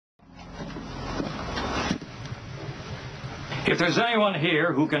If there's anyone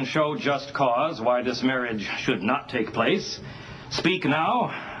here who can show just cause why this marriage should not take place, speak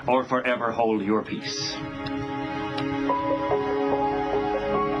now or forever hold your peace.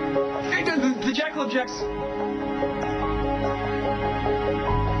 The jackal objects.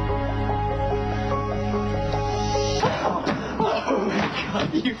 Oh my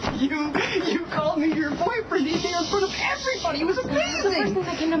God! You called me your boyfriend in front of everybody. It was amazing. The first thing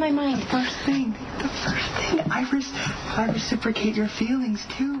that came to my mind. The first thing. I reciprocate your feelings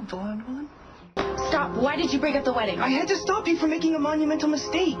too, blonde one. Stop. Why did you break up the wedding? I had to stop you from making a monumental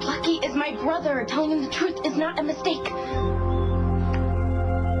mistake. Lucky is my brother. Telling him the truth is not a mistake.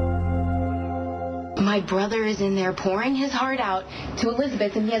 My brother is in there pouring his heart out to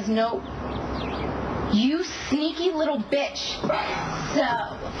Elizabeth, and he has no... You sneaky little bitch. So,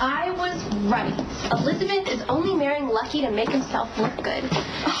 I was right. Elizabeth is only marrying Lucky to make himself look good.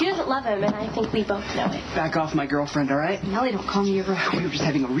 She doesn't love him, and I think we both know it. Back off my girlfriend, all right? Nellie, don't call me your girlfriend. We were just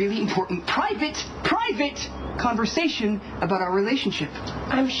having a really important private conversation about our relationship.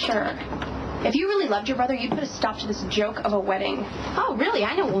 I'm sure. If you really loved your brother, you'd put a stop to this joke of a wedding. Oh, really?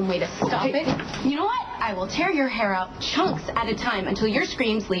 I know one way to stop it. You know what? I will tear your hair out chunks at a time until your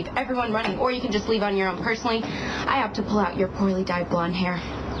screams leave everyone running, or you can just leave on your own. Personally, I opt to pull out your poorly dyed blonde hair.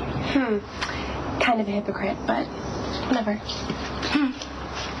 Kind of a hypocrite, but whatever.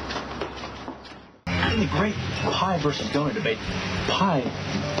 In the great pie versus donut debate, pie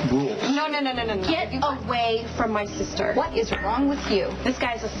rules. No. Get away from my sister. What is wrong with you? This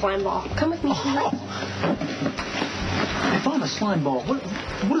guy's a slime ball. Come with me, please. If I'm a slime ball, what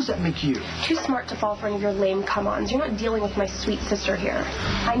does that make you? Too smart to fall for any of your lame come-ons. You're not dealing with my sweet sister here.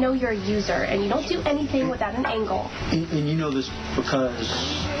 I know you're a user, and you don't do anything without an angle. And you know this because...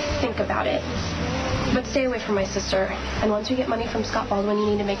 Think about it. But stay away from my sister. And once you get money from Scott Baldwin, you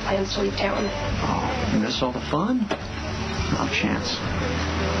need to make plans to leave town. Oh, you miss all the fun? Not a chance.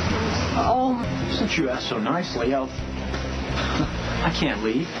 Since you asked so nicely, I can't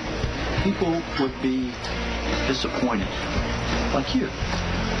leave. People would be disappointed. Like you.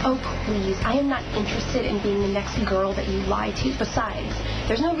 Oh, please. I am not interested in being the next girl that you lie to. Besides,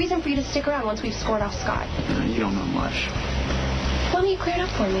 there's no reason for you to stick around once we've scored off Scott. You don't know much. Why don't you clear it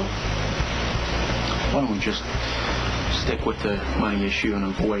up for me? Why don't we just stick with the money issue and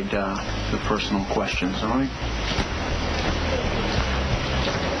avoid the personal questions, all right?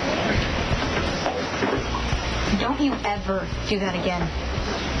 Don't you ever do that again.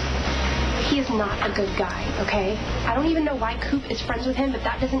 He is not a good guy, okay? I don't even know why Coop is friends with him, but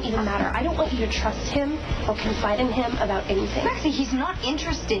that doesn't even matter. I don't want you to trust him or confide in him about anything. Maxie, he's not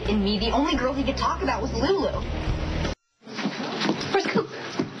interested in me. The only girl he could talk about was Lulu. Where's Coop?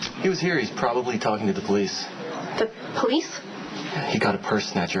 He was here. He's probably talking to the police. The police? He got a purse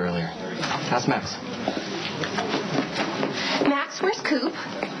snatch earlier. Ask Max. Max, where's Coop?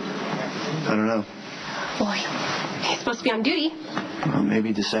 I don't know. Boy, he's supposed to be on duty. Well, maybe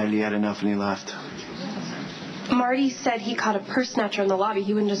he decided he had enough and he left. Marty said he caught a purse snatcher in the lobby.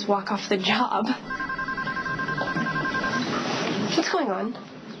 He wouldn't just walk off the job. What's going on?